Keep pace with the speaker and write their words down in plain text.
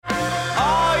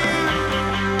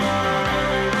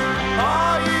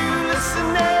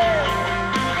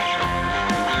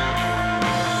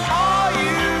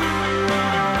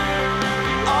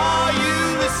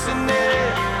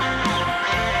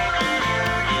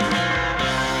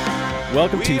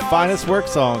Welcome to Finest Work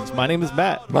Songs. My name is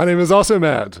Matt. My name is also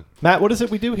Matt. Matt, what is it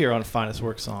we do here on Finest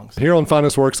Work Songs? Here on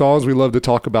Finest Work Songs, we love to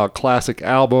talk about classic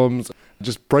albums,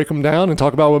 just break them down and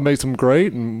talk about what makes them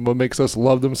great and what makes us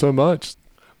love them so much.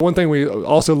 One thing we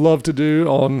also love to do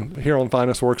here on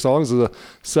Finest Work Songs is a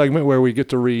segment where we get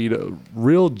to read a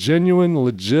real, genuine,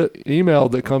 legit email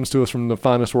that comes to us from the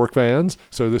Finest Work fans.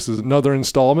 So this is another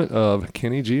installment of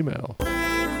Kenny Gmail.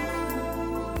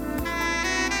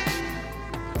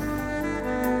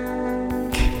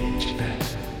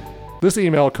 This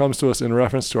email comes to us in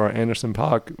reference to our Anderson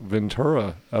 .Paak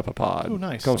Ventura Epipod. Oh,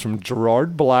 nice. It comes from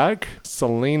Gerard Black,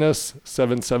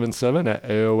 Salinas777 at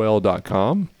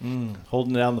AOL.com.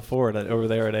 Holding down the fort over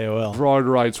there at AOL. Gerard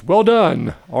writes, well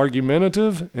done.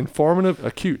 Argumentative, informative,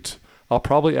 acute. I'll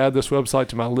probably add this website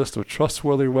to my list of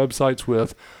trustworthy websites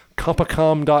with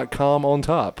Compacom.com on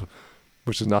top,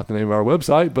 which is not the name of our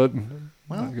website, but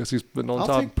I guess he's putting on I'll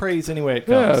top. take praise any way it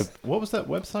comes. Yeah. What was that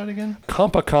website again?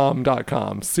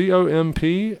 Compacom.com.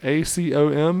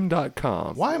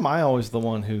 Compacom.com. Why am I always the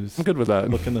one who's I'm good with that.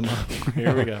 looking them up?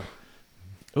 Here we go.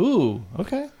 Ooh,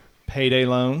 okay. Payday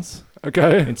loans,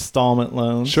 Okay. installment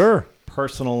loans, Sure.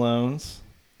 personal loans,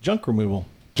 junk removal.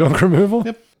 Junk removal?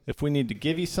 Yep. If we need to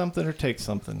give you something or take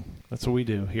something, that's what we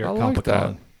do here at I like Compacom.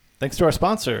 that. Thanks to our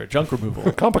sponsor, Junk Removal.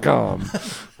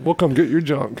 Compacom. We'll come get your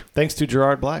junk. Thanks to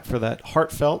Gerard Black for that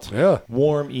heartfelt,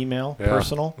 warm email,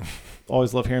 personal.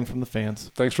 Always love hearing from the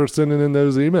fans. Thanks for sending in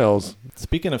those emails.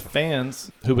 Speaking of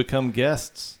fans who become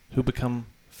guests, who become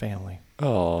family.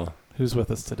 Oh, Who's with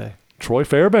us today? Troy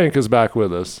Fairbank is back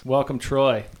with us. Welcome,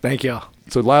 Troy. Thank y'all.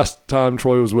 So last time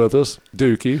Troy was with us,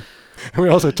 Dookie. We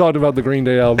also talked about the Green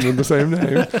Day album in the same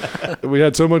name. We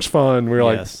had so much fun. We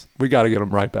were Yes. like, we got to get him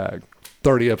right back.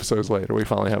 30 episodes later, we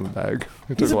finally have him back.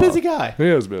 He's a busy guy. He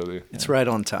is busy. It's right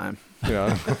on time.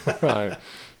 Yeah. Right.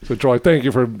 So, Troy, thank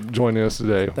you for joining us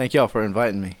today. Thank y'all for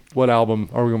inviting me. What album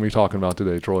are we going to be talking about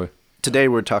today, Troy? Today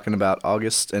we're talking about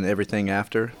August and Everything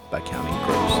After by Counting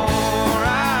Crows.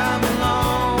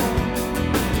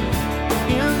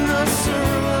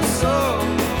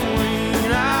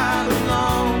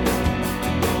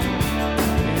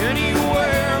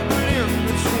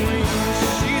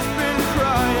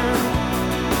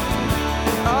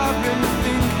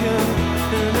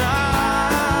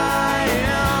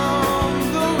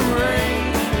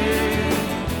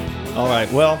 All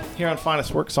right. Well, here on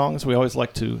Finest Work Songs, we always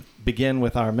like to begin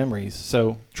with our memories.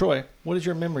 So, Troy, what is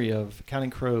your memory of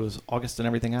Counting Crows, August and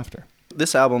Everything After?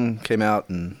 This album came out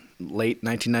in late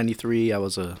 1993. I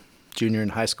was a junior in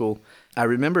high school. I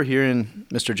remember hearing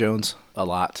Mr. Jones a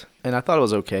lot, and I thought it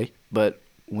was okay. But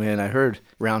when I heard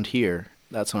Round Here,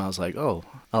 that's when I was like, oh,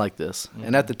 I like this. Mm-hmm.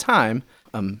 And at the time,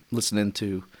 I'm listening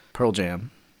to Pearl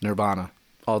Jam, Nirvana,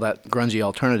 all that grungy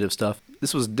alternative stuff.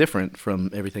 This was different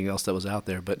from everything else that was out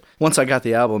there. But once I got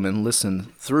the album and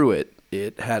listened through it,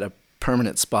 it had a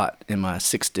permanent spot in my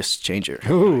 6-disc changer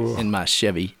in my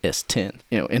Chevy S10.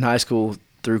 You know, in high school,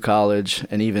 through college,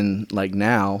 and even like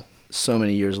now, so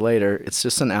many years later, it's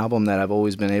just an album that I've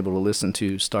always been able to listen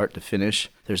to start to finish.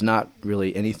 There's not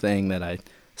really anything that I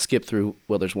skip through.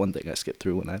 Well, there's one thing I skip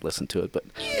through when I listen to it, but...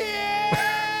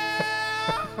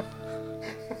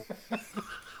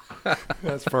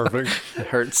 That's perfect. It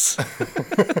hurts.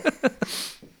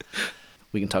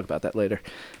 We can talk about that later.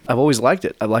 I've always liked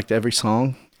it. I liked every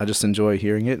song. I just enjoy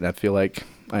hearing it, and I feel like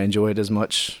I enjoy it as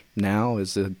much now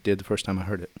as I did the first time I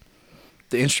heard it.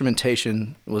 The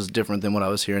instrumentation was different than what I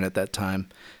was hearing at that time.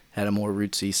 Had a more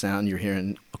rootsy sound. You're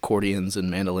hearing accordions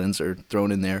and mandolins are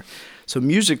thrown in there. So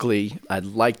musically, I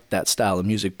liked that style of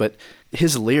music, but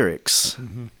his lyrics,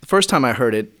 the first time I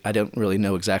heard it, I don't really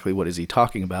know exactly what is he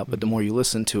talking about, but the more you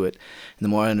listen to it, and the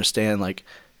more I understand, like,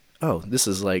 oh, this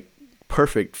is like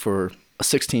perfect for a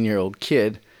 16-year-old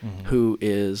kid who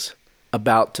is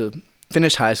about to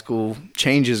finish high school,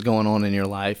 changes going on in your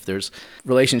life. There's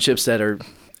relationships that are,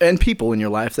 and people in your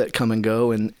life that come and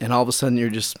go, and all of a sudden you're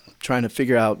just trying to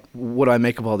figure out, what do I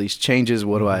make of all these changes?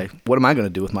 What am I going to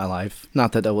do with my life?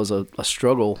 Not that was a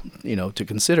struggle, to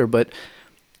consider, but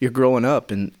you're growing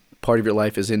up and part of your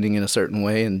life is ending in a certain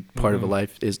way and part of a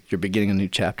life is you're beginning a new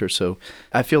chapter. So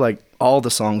I feel like all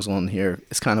the songs on here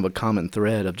is kind of a common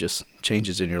thread of just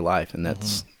changes in your life, and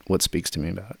that's what speaks to me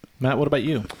about it. Matt, what about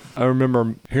you? I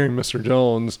remember hearing Mr.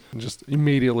 Jones and just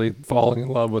immediately falling in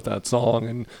love with that song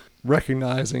and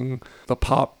recognizing the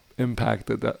pop impact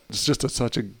that it's just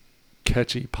such a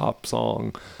catchy pop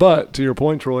song. But to your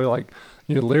point, Troy, like,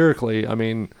 lyrically, I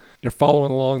mean, you're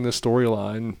following along this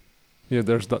storyline.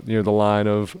 There's the line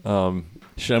of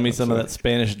Show me some of that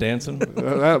Spanish dancing.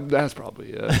 That's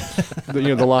probably it.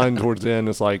 The line towards the end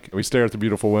is like, we stare at the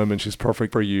beautiful woman. She's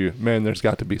perfect for you. Man, there's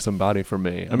got to be somebody for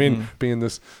me. I mean, being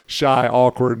this shy,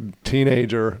 awkward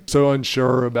teenager, so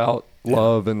unsure about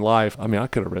love and life. I mean, I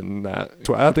could have written that.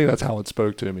 So I think that's how it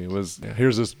spoke to me was,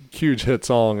 here's this huge hit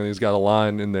song and he's got a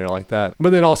line in there like that. But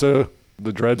then also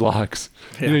the dreadlocks.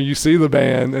 Yeah. You see the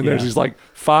band and there's these like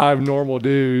 5 normal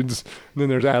dudes, and then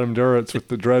there's Adam Duritz with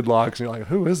the dreadlocks, and you're like,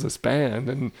 who is this band?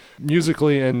 And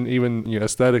musically and even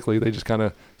aesthetically, they just kind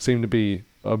of seem to be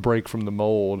a break from the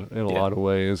mold in a lot of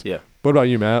ways. Yeah. What about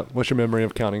you, Matt? What's your memory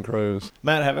of Counting Crows?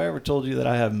 Matt, have I ever told you that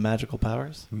I have magical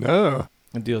powers? No.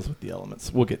 It deals with the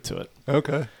elements. We'll get to it.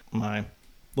 Okay. My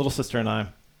little sister and I,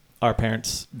 our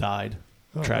parents died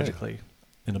tragically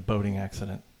in a boating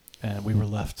accident, and we were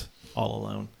left all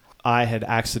alone. I had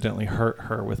accidentally hurt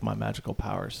her with my magical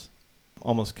powers,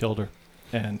 almost killed her.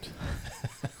 And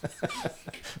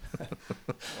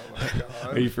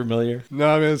are you familiar?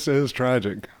 No, I mean, it's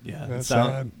tragic. Yeah, That's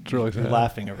sad. It's really you're sad.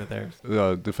 laughing over there.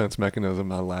 The defense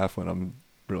mechanism, I laugh when I'm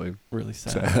really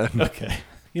Sad. Okay.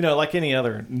 Like any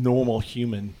other normal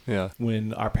human, Yeah.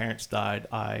 when our parents died,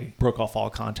 I broke off all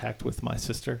contact with my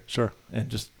sister. Sure. And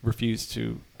just refused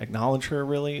to acknowledge her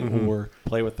really or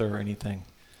play with her or anything.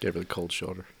 Gave her the cold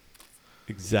shoulder.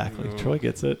 Exactly. Troy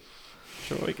gets it.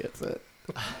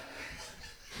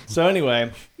 So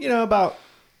anyway, about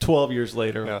 12 years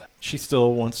later, she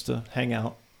still wants to hang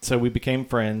out. So we became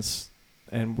friends,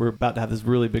 and we're about to have this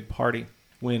really big party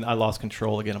when I lost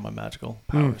control again of my magical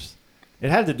powers. It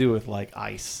had to do with like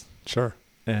ice. Sure.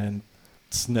 And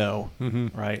snow,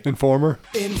 right? Informer.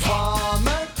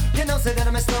 Informer, say that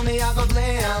I'm a stormy, I go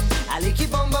blam. I like you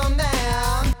boom boom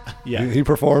bam. Yeah. He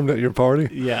performed at your party?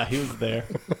 Yeah, he was there.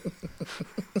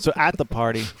 So at the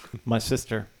party, my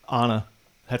sister, Anna,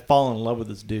 had fallen in love with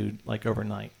this dude like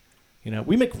overnight.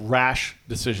 We make rash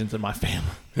decisions in my family.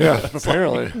 Yeah,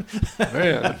 apparently.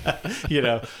 Man.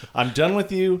 I'm done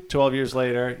with you 12 years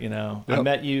later. I Yep.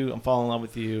 met you. I'm falling in love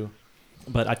with you.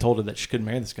 But I told her that she couldn't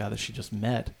marry this guy that she just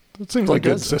met. It seems like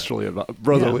good sisterly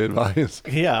brotherly advice.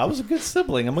 Yeah, I was a good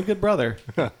sibling. I'm a good brother.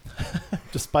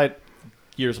 Despite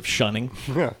years of shunning.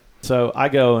 Yeah. So I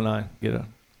go and I get a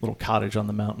little cottage on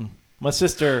the mountain. My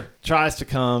sister tries to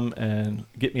come and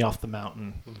get me off the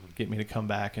mountain, get me to come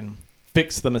back and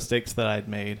fix the mistakes that I'd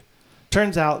made.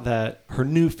 Turns out that her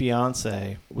new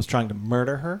fiance was trying to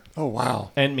murder her. Oh, wow.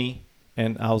 And me.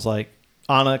 And I was like,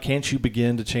 Anna, can't you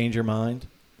begin to change your mind?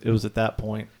 It was at that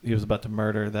point he was about to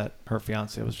murder that her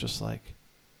fiance was just like,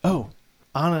 oh,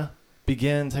 Anna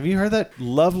begins. Have you heard that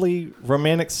lovely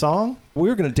romantic song? We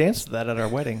were going to dance to that at our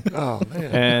wedding. Oh, man.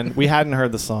 And we hadn't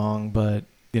heard the song, but,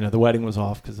 the wedding was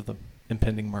off because of the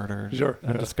impending murder. Sure.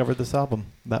 I discovered this album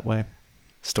that way.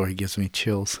 Story gives me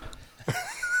chills.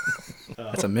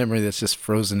 That's a memory that's just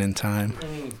frozen in time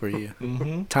for you.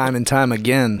 Time and time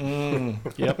again.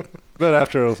 Yep. But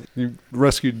after you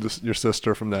rescued your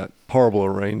sister from that horrible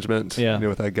arrangement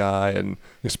with that guy, and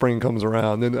spring comes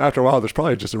around, then after a while, there's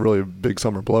probably just a really big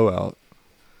summer blowout.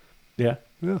 Yeah.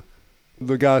 Yeah.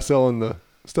 The guy selling the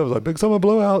stuff was like, big summer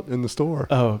blowout in the store.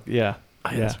 Oh, yeah.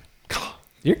 Yeah.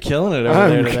 You're killing it over I'm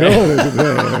there today. killing it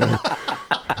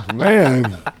today.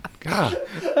 Man. God.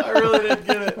 I really didn't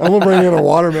get it. I'm going to bring in a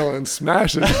watermelon and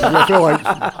smash it. I feel like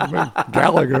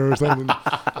Gallagher or something.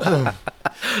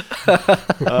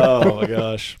 Oh, my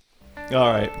gosh.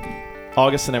 All right.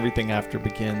 August and everything after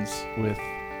begins with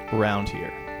Around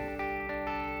Here.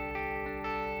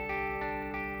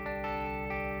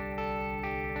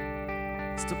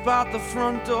 Step out the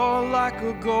front door like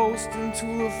a ghost into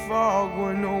the fog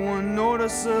where no one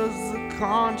notices the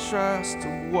contrast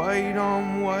of white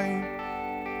on white.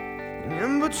 And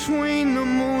in between the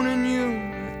moon and you,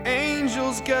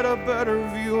 angels get a better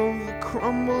view of the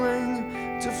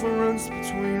crumbling difference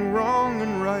between wrong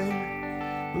and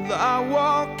right. Well, I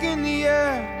walk in the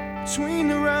air between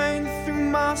the rain, through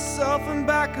myself and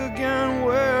back again,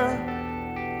 where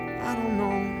I don't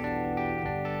know.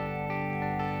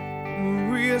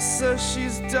 Maria says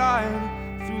she's dying.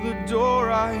 Through the door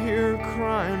I hear her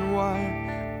crying. Why?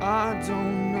 I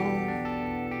don't know.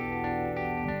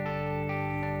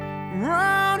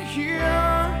 Around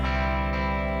here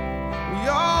we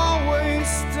always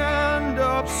stand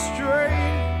up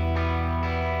straight.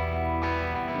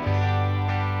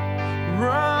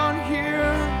 Around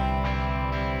here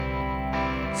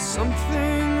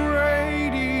something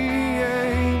radiates.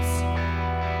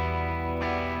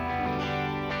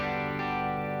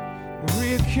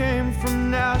 Maria came from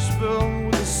Nashville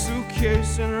with a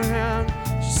suitcase in her hand.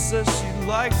 She says she'd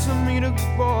like to meet a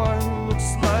boy who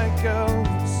looks like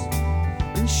Elvis.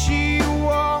 And she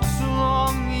walks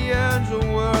along the edge of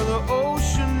where the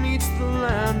ocean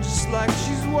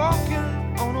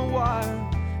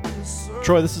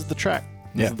Troy, this is the track.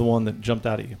 This Yeah. is the one that jumped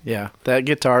out at you. Yeah, that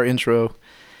guitar intro,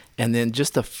 and then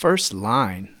just the first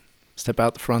line, step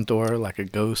out the front door like a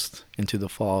ghost into the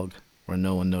fog where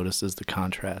no one notices the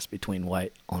contrast between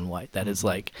white on white. That is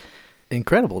like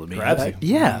incredible to me. Grabs you.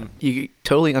 Yeah, you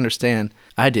totally understand.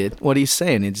 I did what he's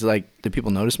saying. It's like, do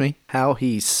people notice me? How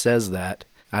he says that,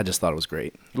 I just thought it was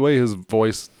great. The way his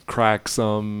voice cracks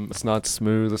some, it's not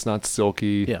smooth, it's not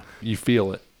silky. Yeah. You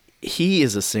feel it. He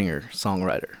is a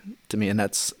singer-songwriter to me, and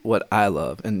that's what I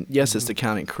love. And yes, it's the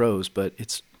Counting Crows, but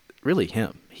it's really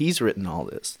him. He's written all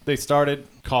this. They started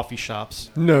coffee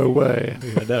shops. No way.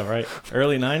 I know, right?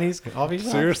 Early 90s coffee shops?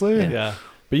 Seriously? Yeah.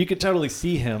 But you could totally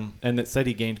see him, and it said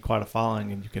he gained quite a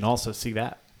following, and you can also see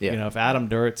that. Yeah. You know, if Adam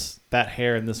Duritz, that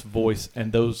hair and this voice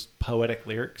and those poetic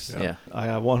lyrics, Yeah. I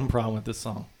got one problem with this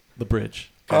song, the bridge.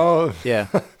 Oh, Yeah,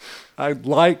 I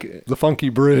like the funky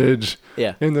bridge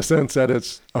yeah. in the sense that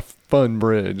it's a fun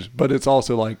bridge, but it's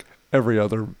also like every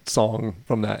other song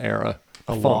from that era.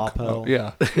 A Funk. wah pedal. Oh,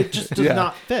 yeah. It just does Yeah.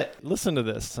 not fit. Listen to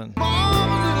this. And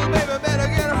Oh, little baby better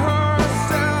get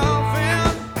herself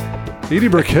in. Edie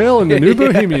Brickell and the New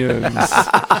Bohemians.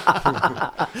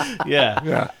 yeah.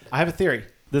 Yeah. I have a theory.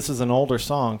 This is an older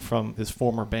song from his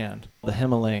former band, the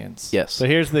Himalayans. Yes. So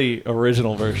here's the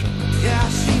original version. Yeah,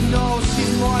 she knows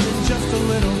she's more than just a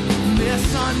little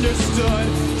misunderstood.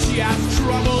 She has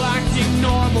trouble acting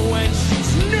normal when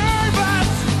she's nervous.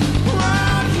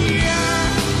 Around here,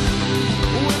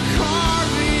 we're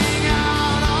carving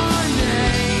out our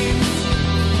names.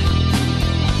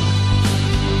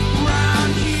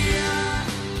 Around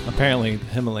here. Apparently, the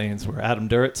Himalayans were Adam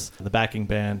Duritz. The backing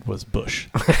band was Bush.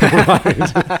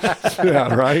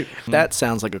 Yeah, right? That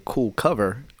sounds like a cool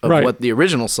cover of Right. what the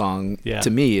original song Yeah. to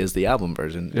me is the album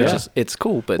version. Yeah. It's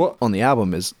cool, but Well- on the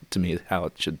album is to me how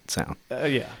it should sound.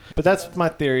 Yeah. But that's my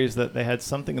theory, is that they had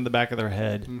something in the back of their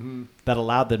head that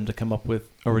allowed them to come up with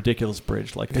a ridiculous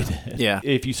bridge like they did. Yeah.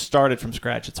 If you started from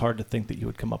scratch, it's hard to think that you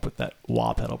would come up with that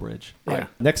wah pedal bridge. Yeah.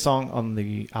 Next song on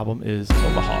the album is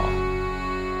Omaha.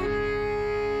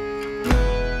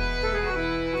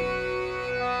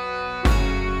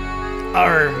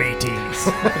 Our mateys.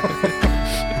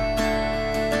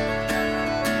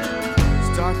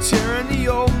 Start tearing the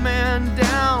old man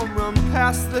down, run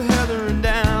past the heather and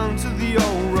down to the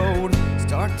old road.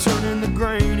 Start turning the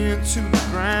grain into the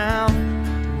ground,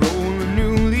 roll a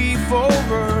new leaf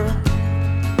over.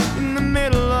 In the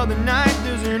middle of the night,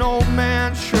 there's an old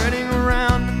man shredding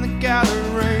around in the gathered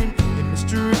rain. Hey,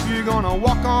 mister, if you're gonna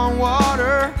walk on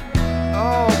water,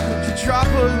 oh, could you drop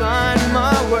a line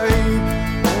my way?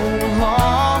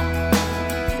 Omaha,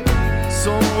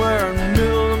 somewhere in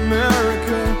middle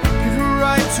America, give it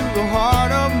right to the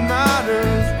heart of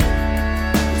matters.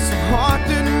 It's the heart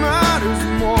that matters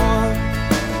more.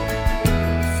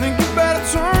 I think you better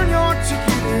turn your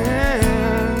ticket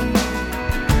in,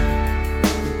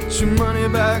 put your money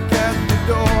back at the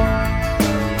door.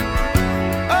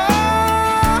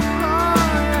 Oh,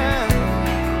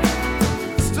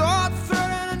 yeah. Start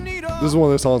threading a needle. This is one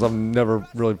of those songs I've never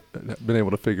really been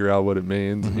able to figure out what it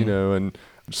means, you know, and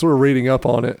sort of reading up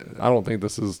on it, I don't think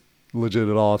this is legit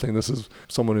at all. I think this is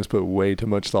someone who's put way too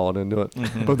much thought into it.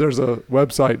 But there's a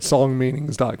website,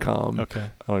 songmeanings.com. Okay. I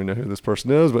don't even know who this person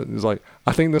is, but it's like,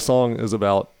 I think this song is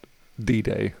about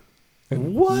D-Day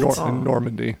in, in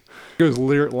Normandy. It goes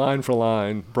line for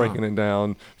line, breaking it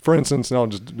down. For instance, and I'll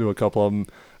just do a couple of them.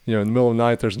 You know, in the middle of the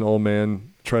night, there's an old man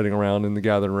treading around in the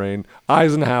gathered rain.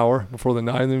 Eisenhower, before the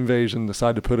night of the invasion,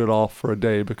 decided to put it off for a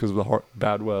day because of the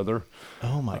bad weather.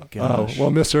 Oh my gosh. Well,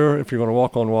 mister, if you're going to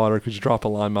walk on water, could you drop a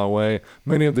line my way?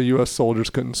 Many of the U.S. soldiers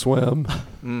couldn't swim.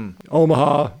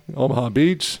 Omaha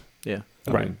Beach. Yeah.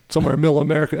 I mean, somewhere in middle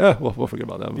America. We'll forget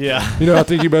about that one. Yeah. You know, I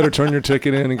think you better turn your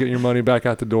ticket in and get your money back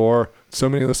at the door. So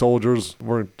many of the soldiers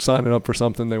were signing up for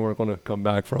something they weren't going to come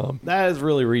back from. That is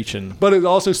really reaching. But it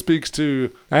also speaks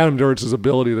to Adam Duritz's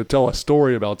ability to tell a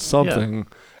story about something,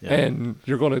 Yeah. and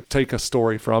you're going to take a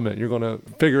story from it. You're going to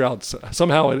figure out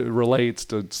somehow it relates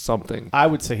to something. I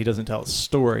would say he doesn't tell a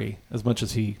story as much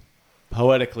as he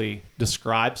poetically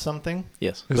describes something.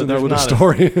 Yes. Isn't there's that what a not a-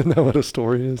 story? Isn't that what a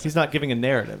story is? He's not giving a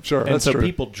narrative. Sure, and that's so true.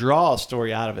 people draw a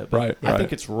story out of it. But Right, I right.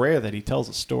 think it's rare that he tells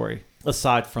a story,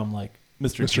 aside from like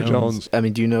Mr. Mr. Jones. I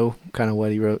mean, do you know kind of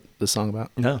what he wrote the song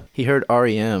about? No. He heard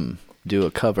REM do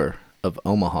a cover of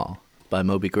Omaha by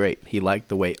Moby Grape. He liked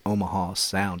the way Omaha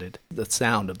sounded, the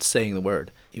sound of saying the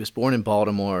word. He was born in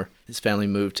Baltimore. His family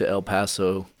moved to El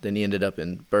Paso. Then he ended up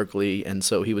in Berkeley. And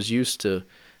so he was used to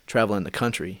traveling the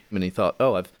country. And he thought,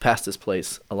 oh, I've passed this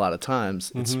place a lot of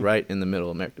times. It's right in the middle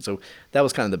of America. So that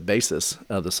was kind of the basis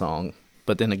of the song.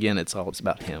 But then again, it's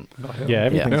about him. Yeah,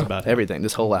 everything's Yeah. about him. Everything.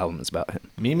 This whole album is about him.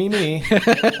 Me.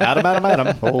 Adam.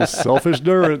 Whole selfish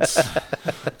durance.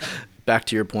 Back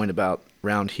to your point about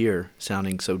Round Here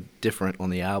sounding so different on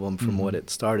the album from what it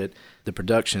started, the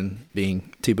production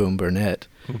being T-Bone Burnett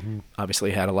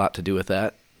obviously had a lot to do with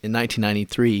that. In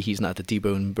 1993, he's not the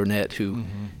T-Bone Burnett who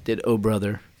did Oh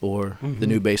Brother or the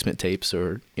New Basement Tapes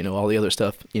or, all the other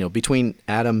stuff. Between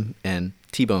Adam and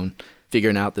T-Bone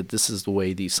figuring out that this is the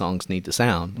way these songs need to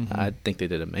sound, I think they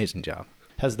did an amazing job.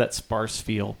 Has that sparse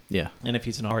feel. Yeah. And if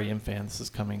he's an REM fan, this is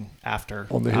coming after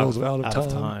On the heels of Out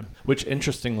of Time. Which,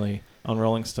 interestingly, on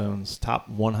Rolling Stone's top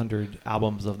 100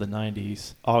 albums of the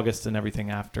 90s, August and everything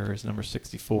after is number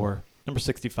 64. Number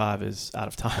 65 is Out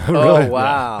of Time. Really? Oh,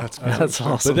 wow. That's That's So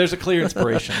awesome. there's a clear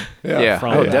inspiration. Yeah.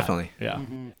 from Oh, that. definitely. Yeah.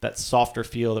 That softer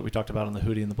feel that we talked about on the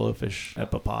Hootie and the Blowfish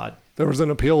Epipod. There was an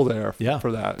appeal there Yeah.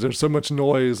 for that. There's so much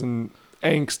noise and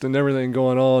angst and everything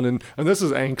going on. And this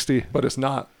is angsty, but it's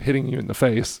not hitting you in the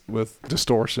face with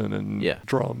distortion and Yeah.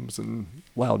 drums and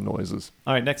loud noises.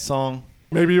 All right, next song.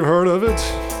 Maybe you've heard of it.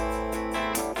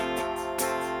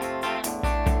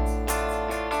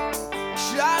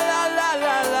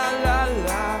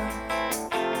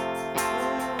 Sha-la-la-la-la-la-la.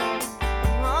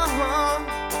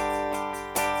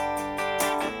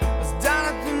 I was down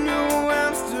at the New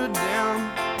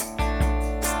Amsterdam,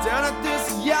 staring at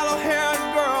this yellow-haired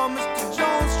girl. Mr.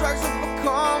 Jones strikes up a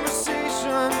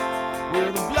conversation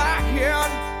with a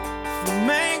black-haired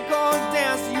flamenco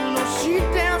dancer. She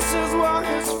dances while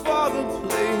his father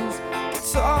plays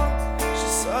guitar.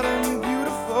 She's suddenly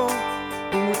beautiful,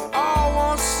 and we all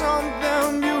want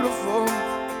something beautiful.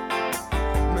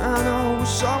 Man, I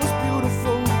wish I was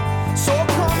beautiful. So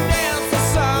come dance the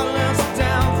silence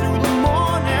down through the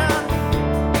morning.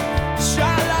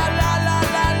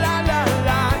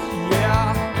 Sha-la-la-la-la-la-la-la, yeah.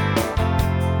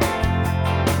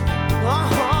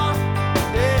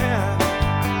 Yeah.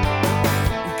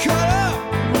 Cut up,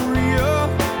 Maria.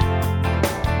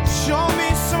 Show me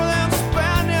some of them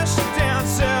Spanish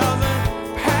dances and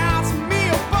pass me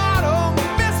a bottle,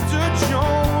 Mr.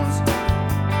 Jones.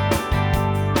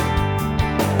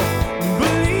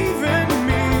 Believe in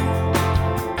me,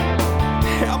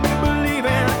 help me believe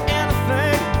in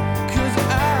anything, 'cause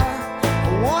I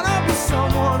wanna be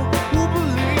someone who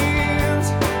believes.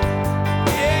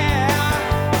 Yeah,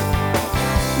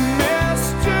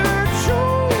 Mr.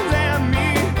 Jones and me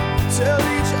tell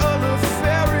each other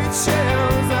fairy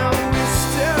tales, and we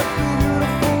stare through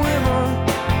beautiful women.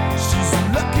 She's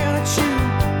looking at you,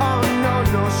 oh no,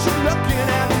 she's looking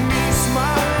at me,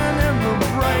 smiling in the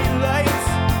bright lights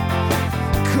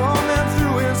coming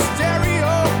through in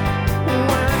stereo.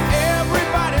 When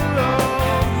everybody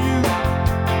loves you,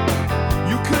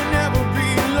 you could never be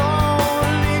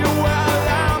lonely while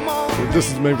I'm on.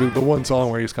 This is maybe the one song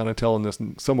where he's kind of telling this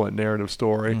somewhat narrative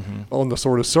story. On the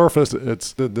sort of surface,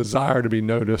 it's the desire to be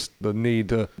noticed, the need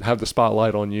to have the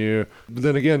spotlight on you. But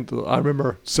then again, I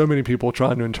remember so many people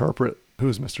trying to interpret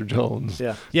who's Mr. Jones.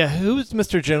 Yeah. Yeah, who's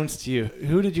Mr. Jones to you?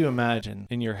 Who did you imagine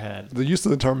in your head? The use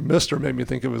of the term Mr. made me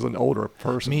think it was an older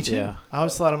person. Me too. Yeah. I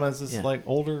always thought of him as this Yeah. like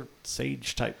older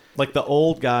sage type, like the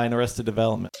old guy in Arrested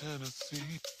Development.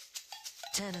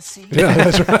 Tennessee. Yeah,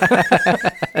 that's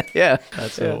right. Yeah.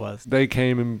 That's who it was. They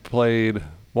came and played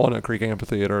Walnut Creek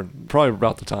Amphitheater probably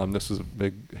about the time this was a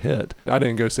big hit. I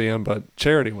didn't go see him, but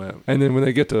Charity went. And then when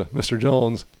they get to Mr.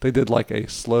 Jones, they did like a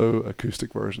slow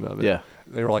acoustic version of it. Yeah.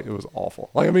 They were like, it was awful.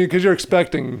 Like, I mean, because you're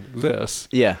expecting this.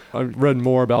 Yeah. I read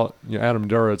more about Adam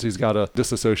Duritz. He's got a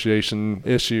disassociation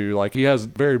issue. Like, he has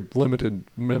very limited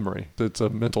memory. It's a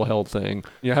mental health thing.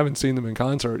 You haven't seen them in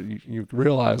concert. You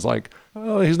realize, like,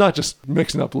 oh, he's not just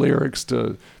mixing up lyrics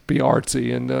to be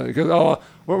artsy and because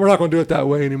we're not going to do it that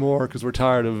way anymore because we're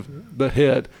tired of the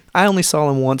hit. I only saw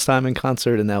him once time in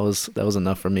concert, and that was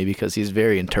enough for me because he's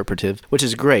very interpretive, which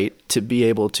is great to be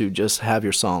able to just have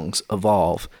your songs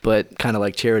evolve. But kind of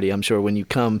like Charity, I'm sure when you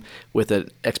come with an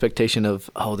expectation of,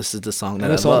 oh, this is the song that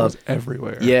And I the song love. is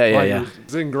everywhere. Yeah, yeah, Like, yeah.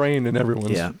 It's ingrained in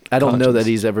everyone's Yeah, I don't know that conscience.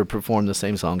 he's ever performed the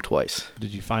same song twice.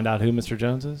 Did you find out who Mr.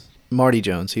 Jones is? Marty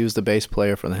Jones, he was the bass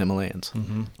player for the Himalayans.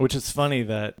 Which is funny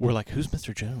that we're like, who's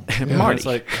Mr. Jones? Marty. It's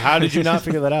like, how did you not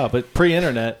figure that out? But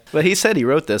pre-internet, But he said he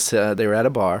wrote this. They were at a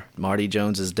bar. Marty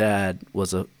Jones's dad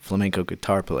was a flamenco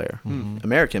guitar player,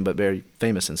 American but very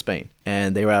famous in Spain.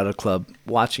 And they were at a club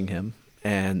watching him,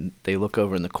 and they look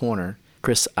over in the corner.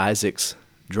 Chris Isaac's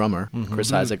drummer,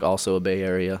 Chris Isaac, also a Bay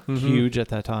Area, huge at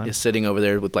that time. is sitting over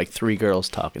there with like 3 girls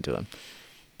talking to him.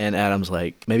 And Adam's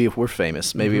like, maybe if we're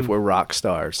famous, maybe if we're rock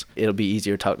stars, it'll be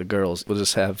easier to talk to girls. We'll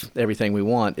just have everything we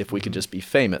want if we could just be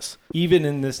famous. Even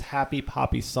in this happy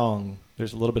poppy song,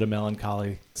 There's a little bit of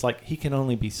melancholy. It's like he can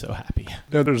only be so happy.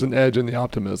 Yeah, there's an edge in the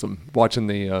optimism. Watching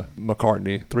the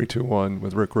McCartney 3-2-1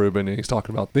 with Rick Rubin, and he's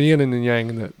talking about the yin and the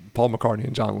yang that Paul McCartney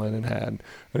and John Lennon had. And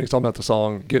he's talking about the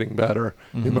song Getting Better.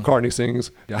 And McCartney sings,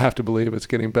 I have to believe it's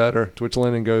getting better, to which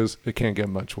Lennon goes, it can't get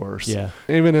much worse. Yeah.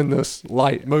 Even in this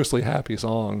light, mostly happy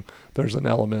song, there's an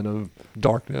element of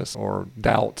darkness or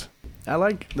doubt. I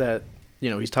like that,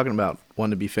 he's talking about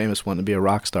wanting to be famous, wanting to be a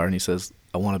rock star, and he says,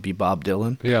 I want to be Bob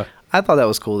Dylan. Yeah. I thought that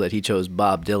was cool that he chose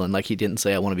Bob Dylan. Like, he didn't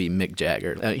say, I want to be Mick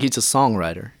Jagger. He's a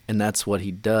songwriter, and that's what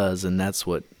he does, and that's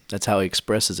how he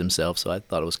expresses himself. So I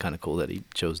thought it was kind of cool that he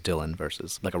chose Dylan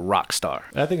versus like a rock star.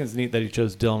 I think it's neat that he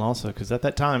chose Dylan also, because at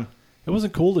that time, it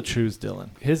wasn't cool to choose Dylan.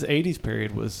 His 80s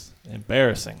period was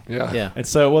embarrassing. Yeah. And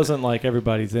so it wasn't like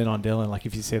everybody's in on Dylan. Like,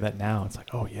 if you say that now, it's like,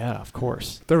 oh, yeah, of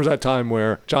course. There was that time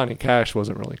where Johnny Cash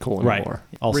wasn't really cool anymore.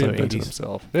 Right. Also, Reinvented 80s.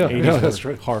 himself. Yeah, 80s yeah, were that's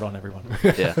true. hard on everyone.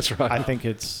 Yeah. That's right. I think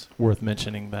it's worth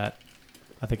mentioning that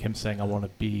I think him saying, I want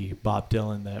to be Bob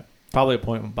Dylan, that probably a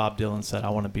point when Bob Dylan said, I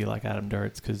want to be like Adam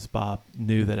Duritz, because Bob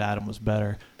knew that Adam was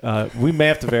better. We may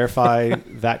have to verify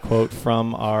that quote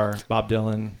from our Bob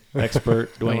Dylan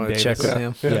expert, Dwayne wanna Davis. check with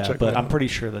him? Yeah, check but that I'm out. pretty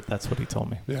sure that that's what he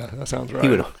told me. Yeah, that sounds right. He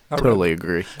would I totally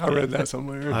agree. I read that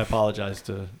somewhere. I apologize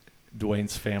to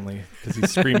Dwayne's family because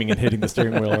he's screaming and hitting the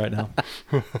steering wheel right now.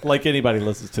 Like anybody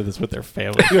listens to this with their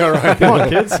family. Yeah, right. Come on,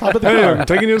 kids. Hop in the Hey, car. I'm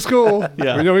taking you to school.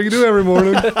 Yeah. We know what you can do every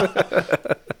morning.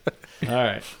 All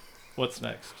right. What's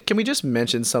next? Can we just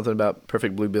mention something about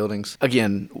Perfect Blue Buildings?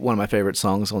 Again, one of my favorite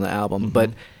songs on the album, but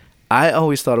I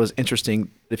always thought it was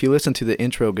interesting. If you listen to the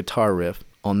intro guitar riff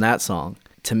on that song,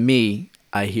 to me,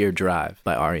 I hear Drive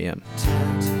by R.E.M.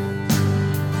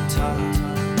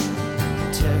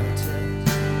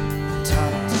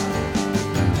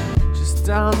 Just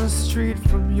down the street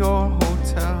from your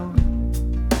hotel,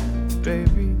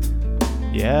 baby.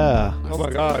 Yeah. Oh my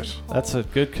gosh. That's a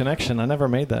good connection. I never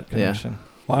made that connection.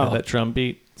 Wow. Yeah, that drum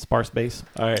beat, sparse bass.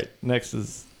 All right. Next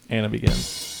is Anna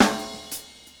Begins.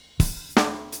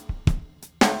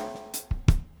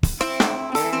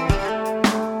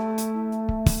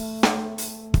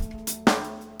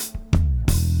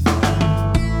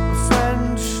 A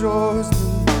friend assures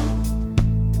me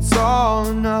it's all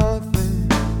or nothing.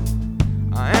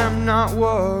 I am not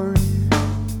worried.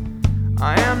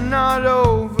 I am not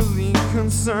overly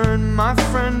concerned. My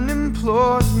friend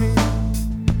implores me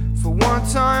for one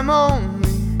time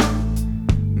only,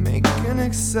 make an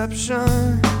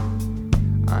exception.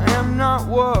 I am not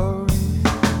worried.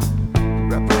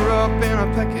 Wrap her up in a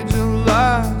package of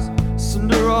lies,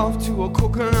 send her off to a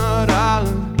coconut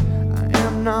island. I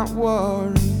am not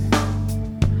worried.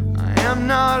 I am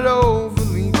not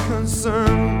overly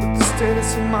concerned with the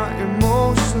status of my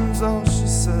emotions. Oh, she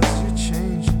says you're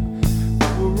changing,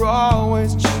 but we're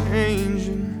always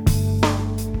changing.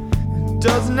 It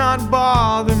does not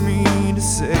bother me to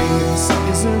say this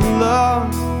isn't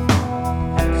love,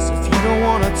 'cause if you don't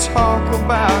wanna talk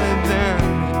about it, then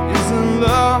it isn't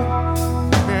love.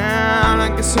 And I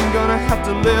guess I'm gonna have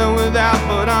to live with that,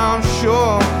 but I'm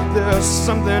sure there's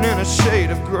something in a shade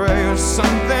of gray or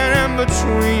something in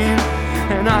between.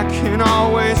 And I can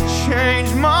always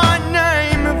change my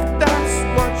name if that's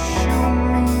what you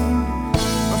mean.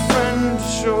 My friend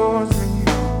assures me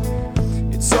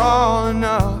it's all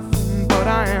enough, but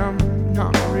I am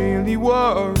not really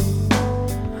worried.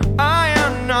 I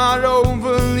am not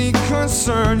overly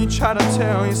concerned. You try to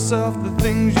tell yourself the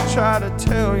things you try to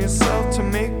tell yourself to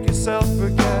make yourself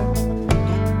forget.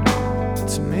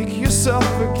 To make yourself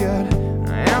forget.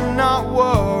 I am not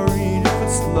worried if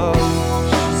it's love,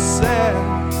 she said.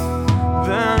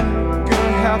 Then you're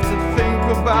gonna have to think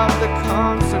about the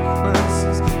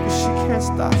consequences, 'cause she can't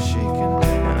stop shaking,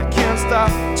 and I can't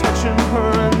stop touching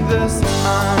her in this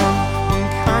time. When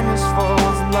kindness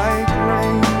falls like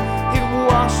rain, it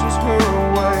washes her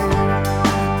away.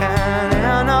 And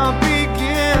Anna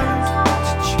begins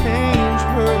to change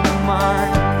her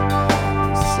mind.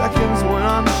 Seconds when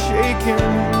I'm shaking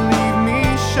leave me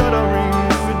shuddering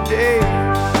for days,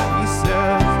 she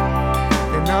says.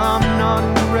 And I'm not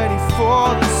ready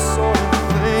for this sort of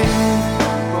thing,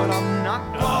 but I'm not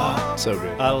gonna. So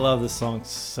good. I love this song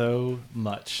so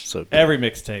much. So good. Every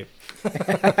mixtape.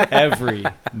 Every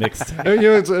mixtape.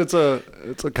 You know,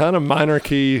 it's a kind of minor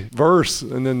key verse,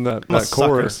 and then I'm a that sucker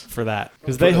chorus. for that,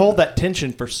 because they hold that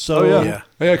tension for so Oh yeah, Yeah.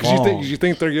 yeah. Because long. you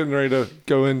think they're getting ready to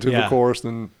go into Yeah. the chorus,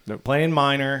 and nope. playing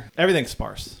minor, everything's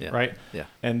sparse, Yeah. right? Yeah.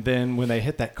 And then when they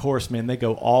hit that chorus, man, they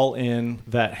go all in.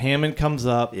 That Hammond comes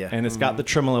up, Yeah. and it's got the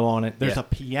tremolo on it. There's Yeah. a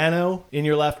piano in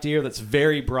your left ear that's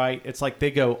very bright. It's like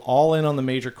they go all in on the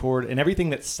major chord and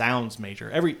everything that sounds major,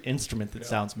 every instrument that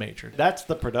sounds major. That's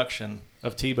the production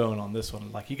of T-Bone on this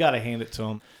one. Like, you got to hand it to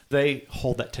them. They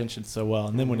hold that tension so well.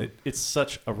 And then when it's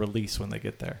such a release when they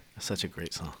get there. Such a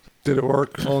great song. Did it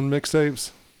work on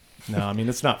mixtapes? No, I mean,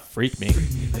 it's not Freak Me.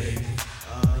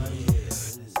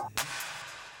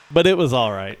 But it was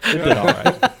all right. It did all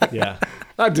right. Yeah.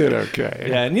 I did okay.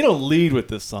 Yeah, and you don't lead with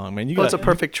this song, man. It's a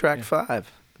perfect track 5.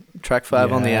 Track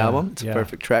 5 on the Yeah, album. It's yeah. a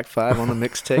perfect track 5 on the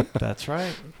mixtape. That's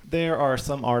right. There are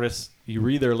some artists, you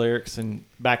read their lyrics, and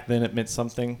back then it meant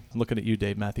something. I'm looking at you,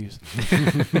 Dave Matthews.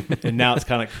 And now it's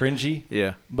kind of cringy.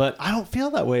 Yeah. But I don't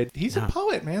feel that way. He's a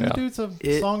poet, man. The Yeah. dude's a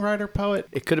songwriter, poet.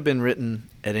 It could have been written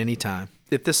at any time.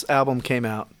 If this album came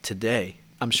out today,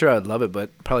 I'm sure I'd love it,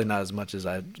 but probably not as much as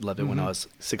I loved it when I was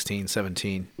 16,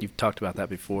 17. You've talked about that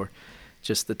before.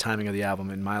 Just the timing of the album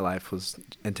in my life was,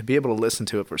 and to be able to listen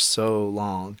to it for so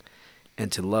long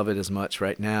and to love it as much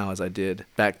right now as I did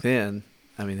back then,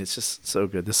 I mean, it's just so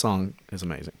good. This song is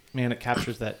amazing. Man, it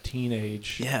captures that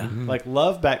teenage. Yeah. Like,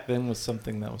 love back then was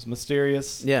something that was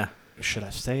mysterious. Yeah. Should I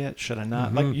say it? Should I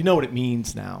not? Like, you know what it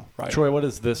means now. Right. Troy, what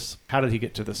is this? How did he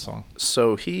get to this song?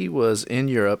 So he was in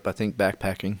Europe, I think,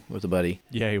 backpacking with a buddy.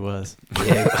 Yeah, he was.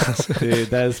 Yeah, he was. Dude,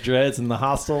 those dreads and the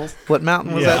hostels. What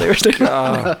mountain was Yeah. that they were sticking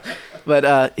on? But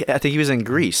I think he was in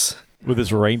Greece. With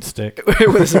his rain stick.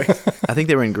 I think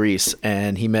they were in Greece,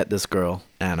 and he met this girl,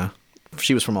 Anna.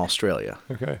 She was from Australia.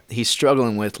 Okay. He's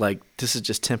struggling with, like, this is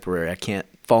just temporary. I can't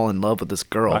fall in love with this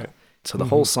girl. Right. So the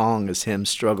whole song is him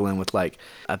struggling with, like,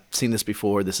 I've seen this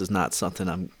before. This is not something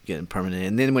I'm getting permanent.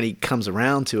 And then when he comes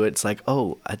around to it, it's like,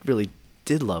 oh, I really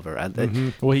did love her.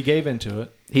 Well, he gave into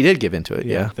it. He did give into it,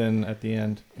 yeah. Then at the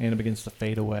end, Anna begins to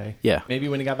fade away. Yeah. Maybe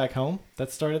when he got back home,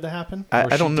 that started to happen? Or I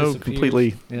she don't know disappears?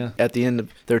 completely. Yeah. At the end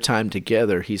of their time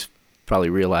together, he's probably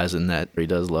realizing that he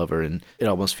does love her, and it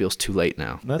almost feels too late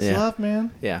now. That's yeah. love,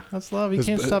 man. Yeah. That's love. He It's-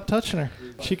 can't stop touching her.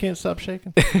 She can't stop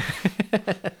shaking.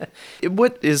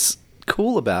 What is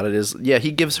cool about it is, yeah,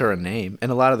 he gives her a name,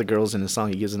 and a lot of the girls in his song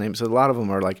he gives a name, so a lot of them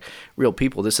are like real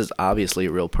people. This is obviously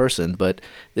a real person, but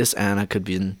this Anna could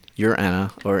be your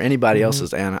Anna or anybody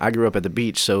else's Anna. I grew up at the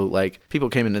beach, so like people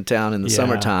came into town in the Yeah.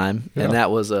 summertime, Yeah. and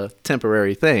that was a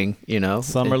temporary thing, you know.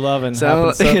 Summer loving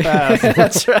So- happens so fast.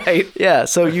 That's right. Yeah,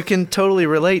 so you can totally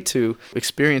relate to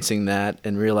experiencing that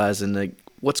and realizing like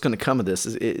what's going to come of this.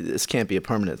 This can't be a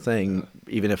permanent thing,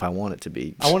 even if I want it to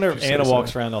be. I wonder if If you say Anna so.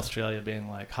 walks around Australia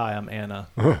being like, "Hi, I'm Anna."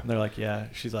 And they're like, "Yeah."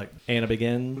 She's like, "Anna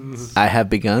begins." I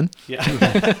have begun. Yeah.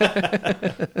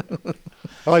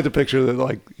 I like the picture that,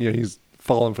 like, you know, he's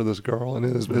falling for this girl, and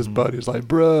his buddy's like,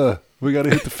 bruh, we got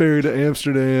to hit the ferry to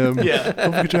Amsterdam. Yeah.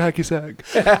 Don't forget your hacky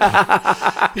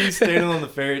sack. He's standing on the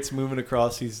ferry. It's moving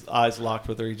across. He's eyes locked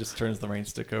with her. He just turns the rain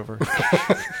stick over.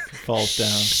 Falls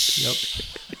down. Yep.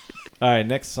 All right,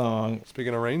 next song.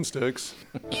 Speaking of rain sticks.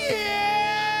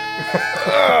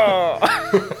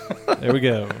 There we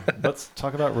go. Let's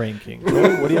talk about Rain King. What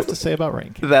do you have to say about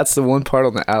Rain King? That's the one part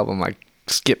on the album I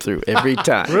skip through every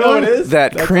time. Really? Oh, it is?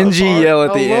 That That's cringy that part? yell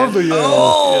at I the love end. the yell.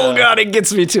 Oh, Yeah. God, it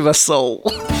gets me to my soul.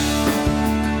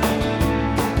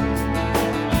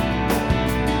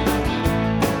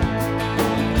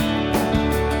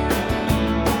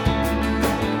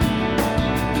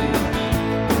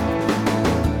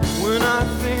 When I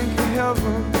think of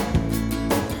heaven,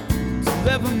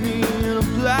 deliver me in a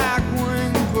black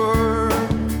winged bird.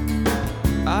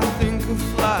 I think of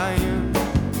flying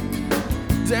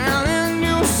down in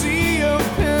your sea of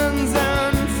pins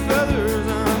and feathers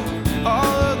and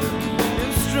all of the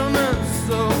instruments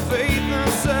of faith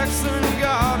and sex and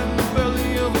God in the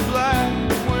belly of a black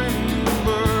winged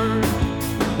bird.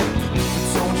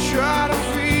 Don't try to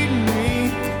feed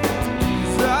me,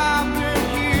 'cause I've been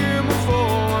here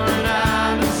before and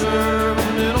I deserve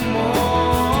a little more.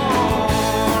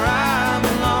 I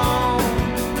belong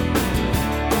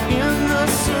in the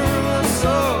service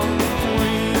of the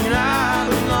Queen. I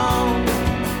belong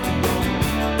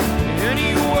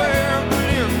anywhere but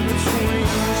in between.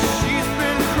 She's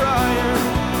been crying,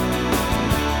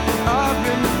 I've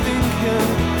been thinking,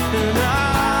 and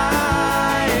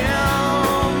I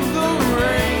am the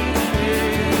rain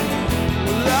king.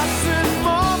 Well, I said,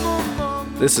 Mama,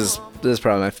 Mama. This is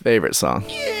probably my favorite song.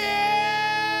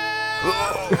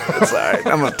 It's all right.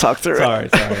 I'm going to talk through Sorry.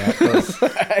 it. That was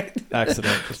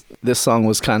accident. Just- This song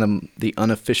was kind of the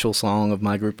unofficial song of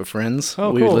my group of friends.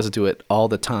 Oh, We would cool. listen to it all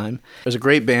the time. There's a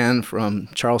great band from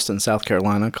Charleston, South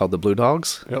Carolina called the Blue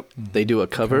Dogs. Yep. They do a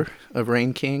cover of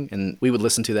Rain King, and we would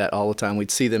listen to that all the time.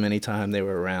 We'd see them anytime they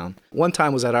were around. One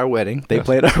time was at our wedding. They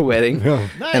played our wedding, Yeah.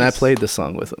 and I Nice. played the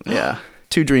song with them. Yeah.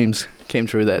 2 dreams came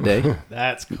true that day.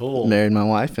 That's cool. Married my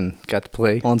wife and got to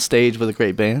play on stage with a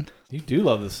great band. You do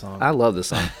love this song. I love this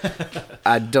song.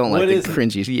 I don't What like the is it?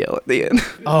 cringy yell at the end.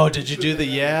 Oh, did you do the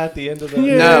yeah at the end of the?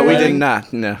 No, we did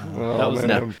not. No. Oh, That was-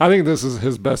 man. I think this is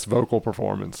his best vocal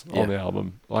performance Yeah. on the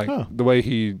album. Like Huh. the way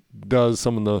he does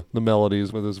some of the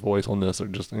melodies with his voice on this are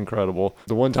just incredible.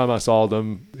 The one time I saw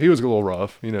them, he was a little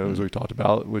rough, you know, as we talked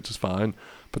about, which is fine.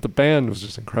 But the band was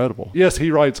just incredible. Yes, he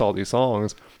writes all these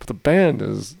songs, but the band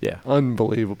is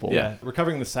unbelievable. Yeah,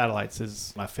 Recovering the Satellites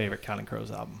is my favorite Counting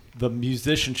Crows album. The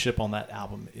musicianship on that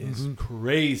album is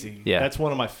crazy. Yeah. That's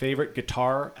one of my favorite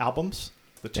guitar albums.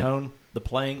 The tone, the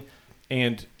playing,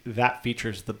 and that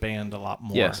features the band a lot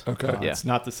more. Yes. Okay. Yeah. It's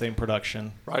not the same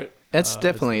production. Right. That's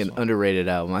definitely this an one. underrated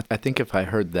album. I think if I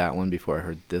heard that one before I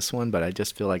heard this one, but I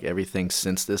just feel like everything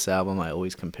since this album, I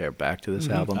always compare back to this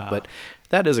album. Ah. But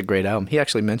that is a great album. He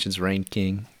actually mentions Rain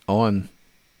King on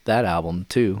that album,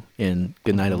 too, in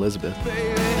Goodnight Elizabeth.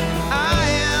 Baby, I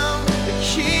am the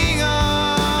king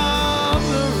of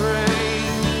the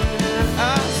rain.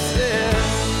 I said,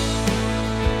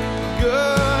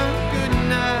 good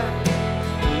night,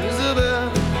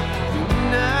 Elizabeth. Good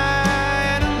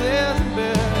night,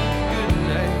 Elizabeth. Good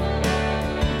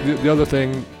night. The other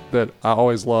thing that I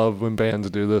always love when bands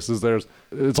do this is there's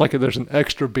an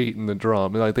extra beat in the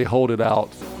drum. Like they hold it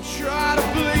out. Try to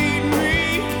bleed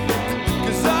me,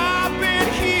 'cause I've been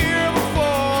here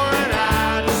before and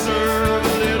I deserve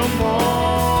a little more.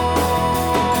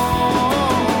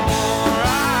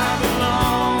 I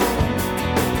belong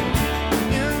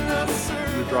in the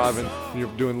circle. You're driving, you're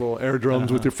doing little air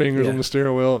drums with your fingers Yeah. on the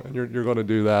steering wheel, and you're going to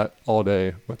do that all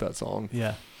day with that song.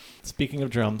 Yeah. Speaking of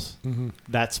drums,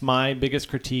 that's my biggest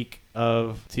critique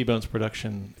of T-Bone's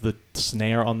production. The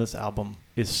snare on this album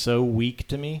is so weak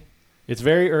to me. It's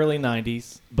very early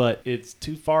 90s, but it's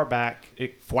too far back.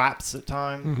 It flaps at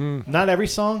times. Not every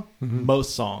song,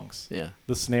 most songs. Yeah.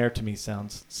 The snare to me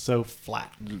sounds so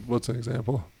flat. What's an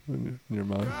example in your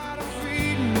mind? Try to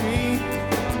feed me,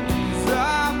 'cause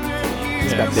I've been here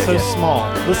Yeah, back it's there, so yeah.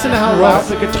 small. Listen to how loud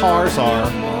the guitars are,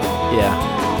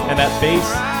 Yeah. and that bass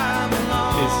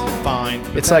is fine.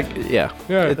 But It's that- like, yeah.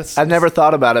 Yeah, That's- I've never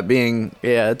thought about it being,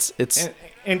 it's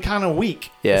and kind of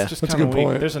weak. Yeah. It's just That's a kind of good weak.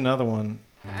 point. There's another one.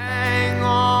 hang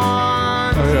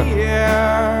on Oh, yeah.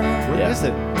 here. Where is Yeah.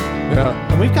 it?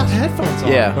 Yeah, And we've got headphones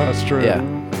on. Yeah. that's true. Yeah.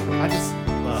 I just,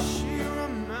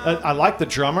 I like the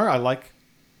drummer. I like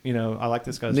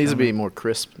this guy's It needs to drummer. be more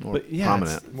crisp, more But yeah,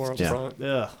 prominent. More up Yeah. front.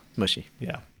 Ugh. Mushy,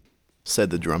 Yeah. said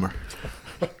the drummer.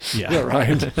 Yeah. Yeah,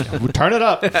 right. Well, turn it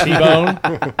up, T-Bone.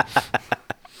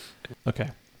 Okay.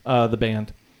 The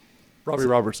band. Robbie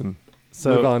Robertson.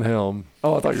 So Live on Helm.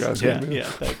 Oh, I thought you guys yeah, me. yeah.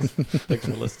 Thanks. Thanks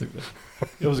for listening.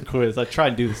 It was a quiz. I try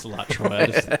and do this a lot, Troy. I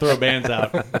just throw bands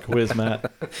out, quiz Matt,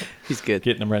 He's good.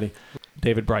 getting them ready.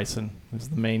 David Bryson is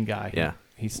the main guy. Yeah.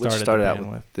 He Which started, started the out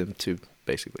band with them two,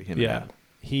 basically. Him and Yeah. Adam.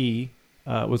 He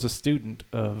was a student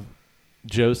of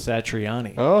Joe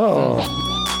Satriani. Oh.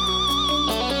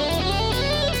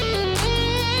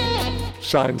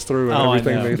 Shines through in Oh, I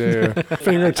everything know. they do.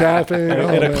 Finger tapping. In oh,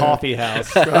 a man. coffee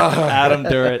house. Adam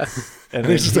Duritz. And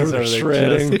He's just over there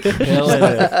shredding. just killing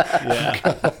it.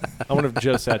 Yeah. I wonder if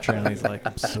Joe Satriani's like,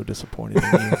 I'm so disappointed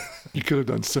in You could have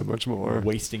done so much you. more.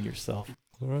 Wasting yourself.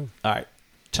 All right. All right.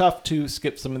 Tough to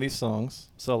skip some of these songs.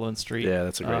 Sullivan Street. Yeah,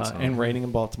 that's a great song. And Raining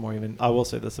in Baltimore even. I will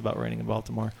say this about Raining in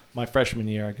Baltimore. My freshman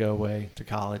year, I go away to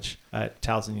college at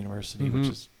Towson University, which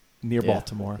is near Yeah,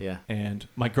 Baltimore. yeah. And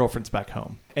my girlfriend's back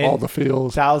home. And All the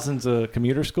feels. Towson's a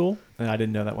commuter school, and I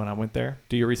didn't know that when I went there.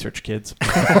 Do your research, kids.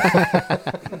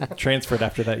 Transferred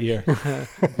after that year.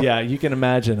 Yeah, you can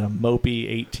imagine a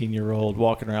mopey 18-year-old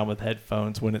walking around with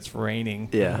headphones when it's raining.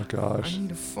 Oh, Yeah. I gosh.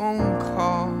 need a phone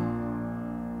call.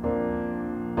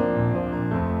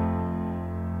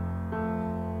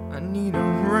 I need a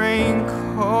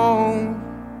raincoat.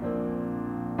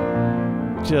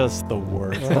 Just the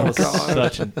worst. That was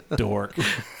such a dork.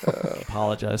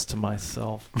 Apologize to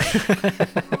myself.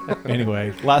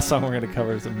 Anyway, last song we're going to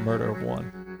cover is A Murder of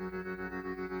One.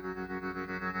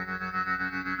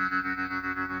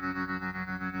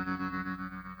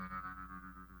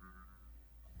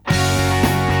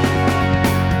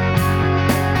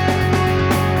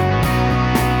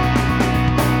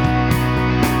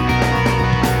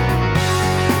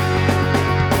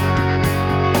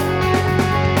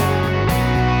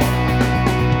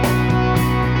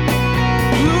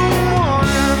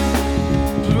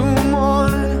 Blue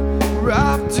morning,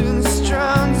 wrapped in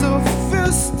strands of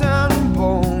fist and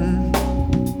bone.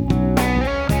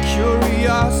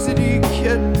 Curiosity,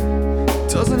 kid,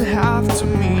 doesn't have to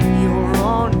mean you're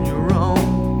on your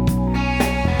own.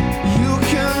 You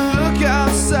can look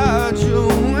outside your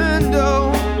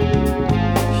window.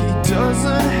 He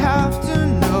doesn't have to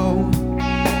know.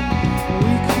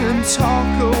 talk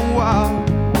a while,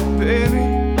 baby.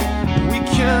 We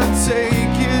can take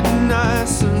it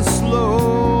nice and slow.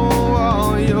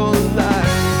 All your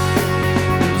life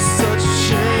is such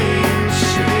shame,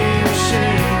 shame,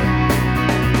 shame.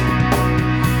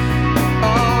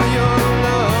 All your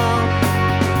love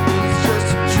is just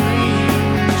a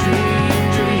dream, dream,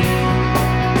 dream.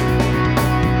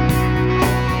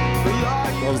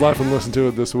 I was laughing listening to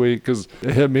it this week because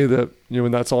it hit me that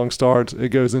when that song starts, it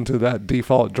goes into that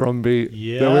default drum beat that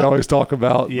we Yeah. always talk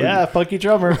about. Yeah, funky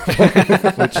drummer.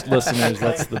 Which, listeners,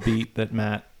 that's the beat that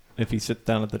Matt, if he sits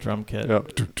down at the drum kit. Yeah.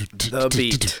 The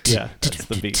beat. Yeah, that's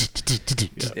the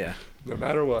beat. Yeah. No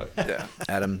matter what. Yeah.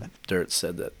 Adam Dirt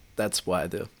said that that's why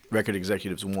the record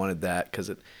executives wanted that,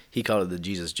 because he called it the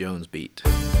Jesus Jones beat.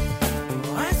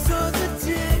 I saw the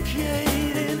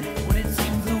decade in when it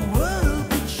seemed the world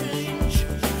would change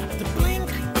at the blink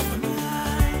of an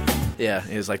eye. Yeah,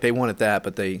 it was like they wanted that,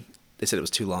 but they said it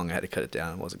was too long. I had to cut it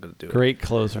down. I wasn't going to do it. Great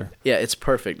closer. Yeah, it's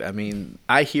perfect. I mean,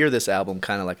 I hear this album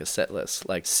kind of like a set list,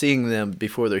 like seeing them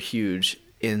before they're huge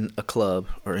in a club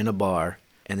or in a bar,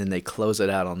 and then they close it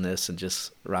out on this and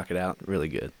just rock it out. Really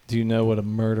good. Do you know what a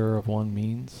murder of one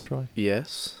means, Troy?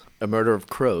 Yes. A Murder of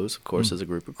Crows, of course, is a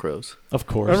group of crows. Of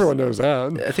course. Everyone knows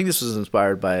that. I think this was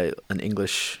inspired by an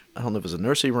English, I don't know if it was a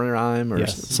nursery rhyme or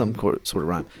Yes. some sort of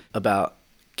rhyme, about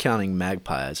counting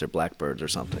magpies or blackbirds or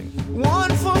something. One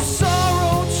for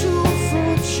sorrow, two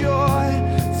for joy,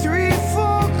 three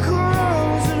for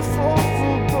girls and four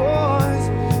for boys,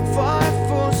 five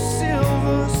for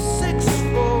silver, six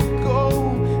for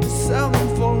gold,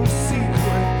 seven for a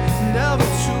secret, never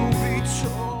to be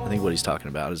told. I think what he's talking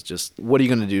about is just, what are you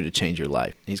going to do to change your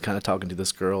life? He's kind of talking to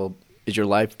this girl. Is your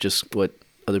life just what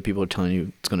other people are telling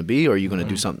you it's going to be, or are you going to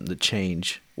do something to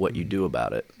change what you do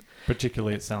about it?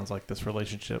 Particularly, it sounds like this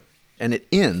relationship. And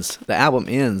the album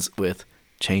ends with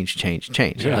change, change,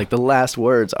 change. Yeah. Like the last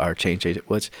words are change, change.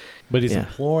 Which, But he's Yeah.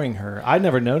 imploring her. I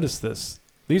never noticed this.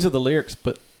 These are the lyrics,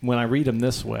 but when I read them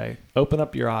this way, open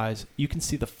up your eyes. You can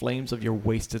see the flames of your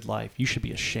wasted life. You should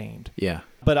be ashamed. yeah.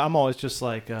 But I'm always just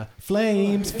like,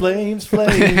 flames, flames,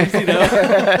 flames,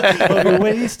 of your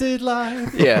wasted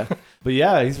life. Yeah. But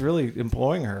yeah, he's really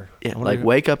imploring her. Yeah. I wonder Like, who-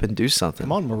 wake up and do something.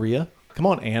 Come on, Maria. Come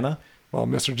on, Anna. While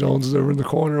Mr. Jones is over in the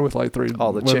corner with like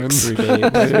All the women. chicks. 3 babes.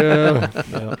 Yeah.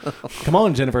 Yeah. Come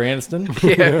on, Jennifer Aniston.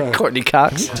 Yeah. Courtney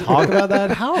Cox. Talk about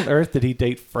that. How on earth did he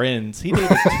date Friends? He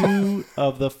dated 2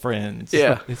 of the Friends.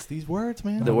 Yeah. It's these words,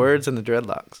 man. The words and the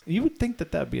dreadlocks. You would think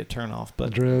that would be a turnoff,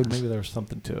 but Dreads. maybe there was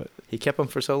something to it. He kept them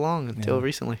for so long until Yeah.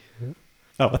 recently.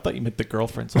 Oh, I thought you meant the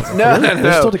girlfriends. I was like, No, really? no, They're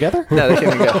no. still together? No, they came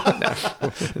and go.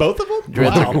 No. Both of them?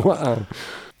 Dreads are- Wow. Wow.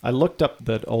 I looked up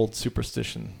that old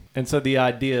superstition. And so the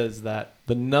idea is that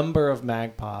the number of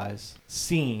magpies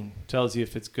seen tells you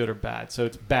if it's good or bad. So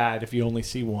it's bad if you only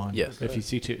see one. Yes. If you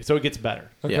see 2. So it gets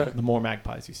better. Okay. Yeah. The more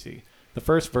magpies you see. The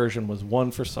first version was 1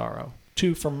 for sorrow,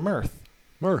 2 for mirth,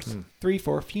 Mirth. 3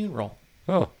 for funeral,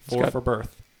 Oh. it's 4 got- for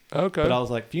birth. Okay. But I was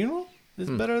like, funeral is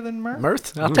better than mirth?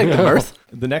 Mirth? I'll take the mirth.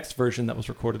 The next version that was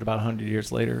recorded about 100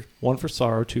 years later, 1 for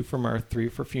sorrow, 2 for mirth, 3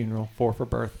 for funeral, 4 for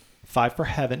birth, 5 for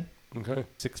heaven, Okay.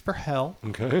 6 for hell,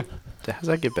 Okay. How's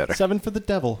that get better? 7 for the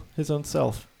devil, his own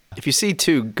self. If you see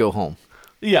 2, go home.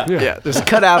 Yeah. Yeah. Yeah, just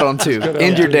cut out on 2.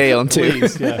 End your day on 2.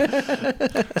 Please,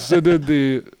 yeah. So did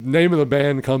the name of the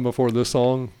band come before this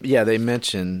song? Yeah, they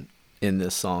mention in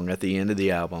this song at the end of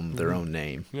the album their own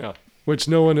name. Yeah. Which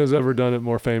no one has ever done it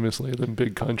more famously than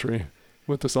Big Country,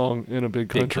 with the song In a Big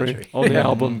Big Country, Country. on the Yeah.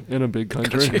 album In a Big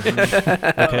Country.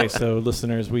 Okay, so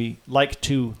listeners, we like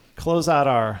to close out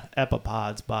our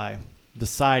epipods by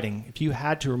deciding if you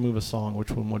had to remove a song,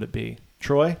 which one would it be?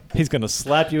 Troy, he's going to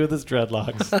slap you with his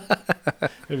dreadlocks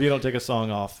if you don't take a song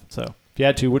off. So if you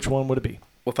had to, which one would it be?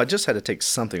 Well, if I just had to take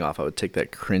something off, I would take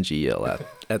that cringy yell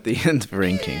at the end of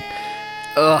Rain King.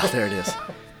 Oh, there it is.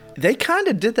 They kind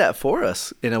of did that for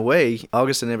us in a way.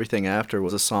 August and Everything After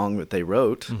was a song that they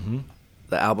wrote. Mm-hmm.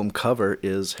 The album cover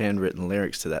is handwritten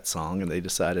lyrics to that song, and they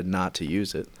decided not to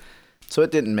use it. So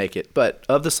it didn't make it. But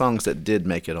of the songs that did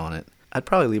make it on it, I'd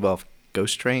probably leave off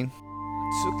Ghost Train.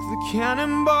 Took the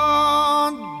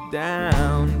cannonball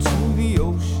down to the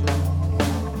ocean.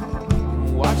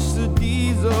 Watched the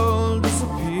diesel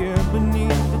disappear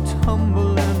beneath the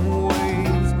tumbling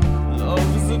waves.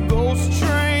 Love is a ghost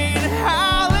train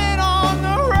howling on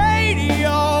the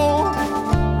radio.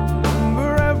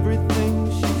 Remember everything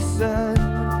she said,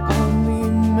 only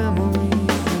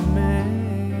memories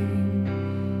remain.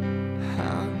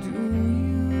 How do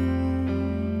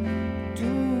you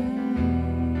do?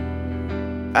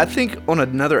 I think on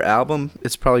another album,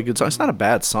 it's probably a good song. It's not a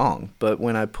bad song, but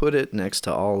when I put it next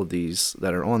to all of these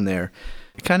that are on there,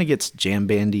 it kind of gets jam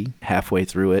bandy halfway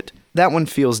through it. that one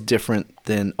feels different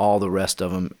than all the rest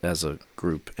of them as a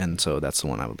group, and so that's the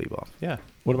one I would leave off. Yeah.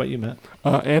 What about you, Matt?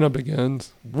 Anna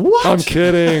Begins. What? I'm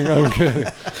kidding.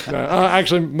 No,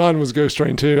 actually, mine was Ghost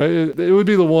Train too. It would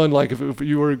be the one, like, if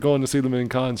you were going to see them in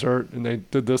concert and they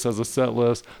did this as a set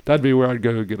list, that'd be where I'd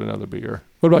go get another beer.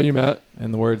 What about you, Matt?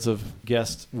 In the words of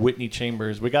guest Whitney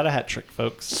Chambers, we got a hat trick,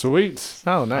 folks. Sweet.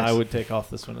 Oh, nice. I would take off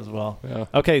this one as well. Yeah.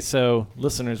 Okay, so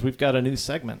listeners, we've got a new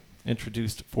segment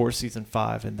introduced for season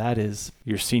 5, and that is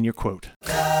your senior quote.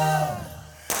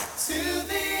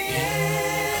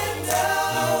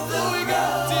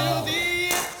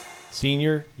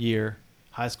 Senior year,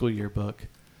 high school yearbook.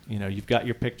 You know, you've got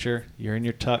your picture, you're in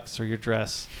your tux or your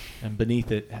dress, and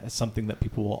beneath it is something that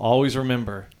people will always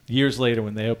remember years later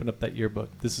when they open up that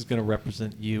yearbook. This is going to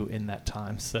represent you in that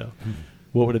time. So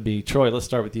what would it be? Troy, let's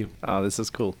start with you. Oh, this is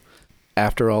cool.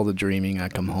 After all the dreaming, I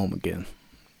come home again.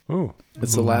 Ooh,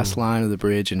 It's the last line of the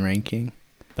bridge in Rain King.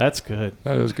 That's good.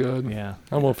 that is good. Yeah.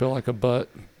 I won't feel like a butt.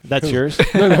 That's yours?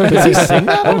 Does he sing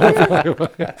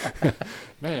that?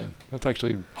 Man, that's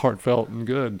actually heartfelt and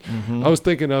good. Mhm. I was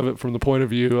thinking of it from the point of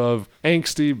view of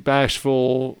angsty,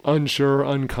 bashful, unsure,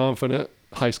 unconfident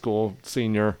high school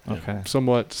senior. Okay.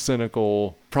 Somewhat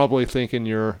cynical, probably thinking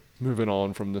you're moving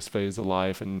on from this phase of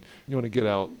life and you want to get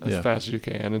out as Yeah. fast as you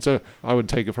can. And so I would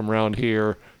take it from around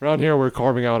here. Around here, we're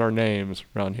carving out our names.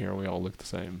 Around here, we all look the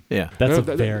same. Yeah. That's No, a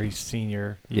that- very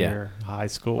senior year high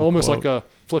school. Almost quote. like a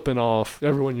flipping off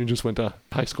everyone you just went to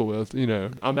high school with. You know,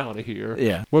 I'm out of here.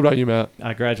 Yeah. What about you, Matt?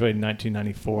 I graduated in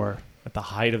 1994 at the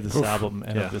height of this Oof. album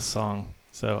and Yeah. of this song.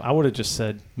 So I would have just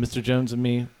said, Mr. Jones and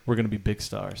me, we're going to be big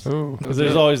stars. Oh, Because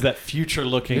there's always that future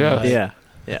looking. Yeah. like- Yeah.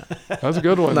 Yeah. that's a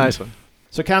good one. Nice one.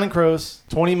 So Counting Crows,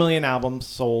 20 million albums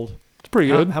sold. It's pretty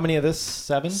good. How many of this?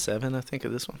 7? 7, I think,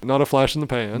 of this one. Not a flash in the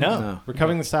pan. No. No.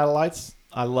 Recovering the Satellites,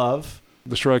 I love.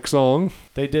 The Shrek song,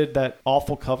 They did that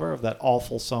awful cover of that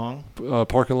awful song.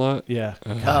 Parking Lot. Yeah.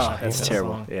 Oh, Gosh, I hate That's that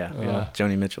terrible. song. Yeah. Yeah.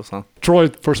 Joni Mitchell song. Troy,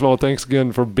 first of all, thanks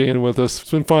again for being with us.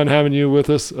 It's been fun having you with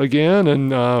us again,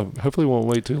 and hopefully won't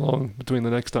wait too long between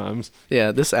the next times.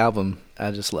 Yeah, this album,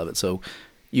 I just love it. So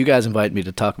you guys invite me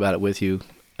to talk about it with you.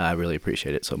 I really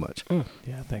appreciate it so much. Yeah,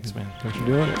 thanks, man. Thanks for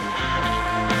doing it.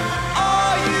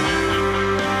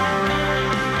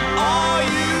 Are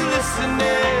you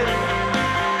listening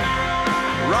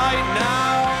right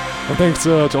now? And thanks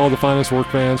to all the Finest Work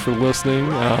fans for listening.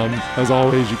 As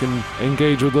always, you can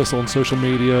engage with us on social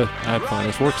media at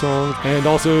Finest Work Songs. And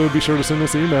also be sure to send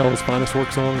us emails,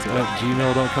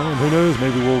 finestworksongs@gmail.com. Who knows,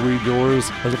 maybe we'll read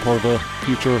yours as a part of a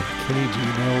future Kenny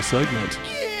Gmail segment.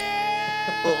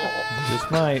 Just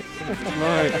might.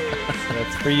 Right.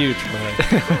 That's for you, Troy.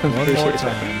 One more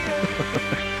time.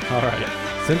 All right.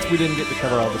 Since we didn't get to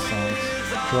cover all the songs,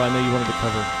 Troy, I know you wanted to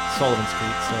cover Sullivan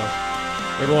Street, so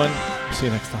everyone, see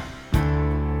you next time.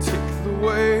 Take the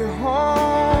way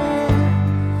home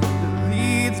that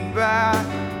leads back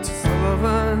to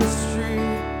Sullivan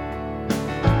Street.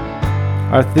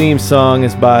 Our theme song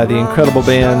is by the incredible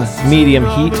band Medium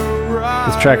Heat.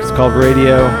 This track is called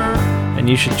Radio, and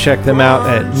you should check them out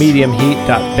at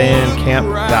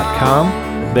mediumheat.bandcamp.com.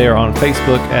 They are on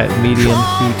Facebook at Medium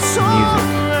Heat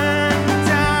Music.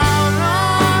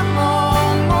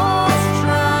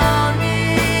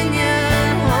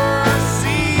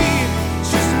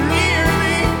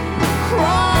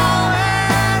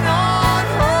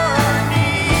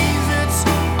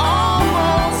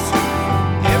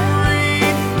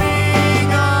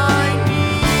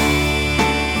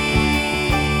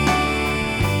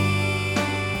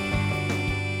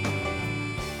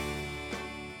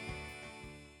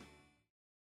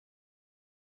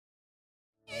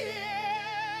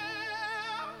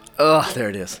 Oh, there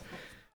it is.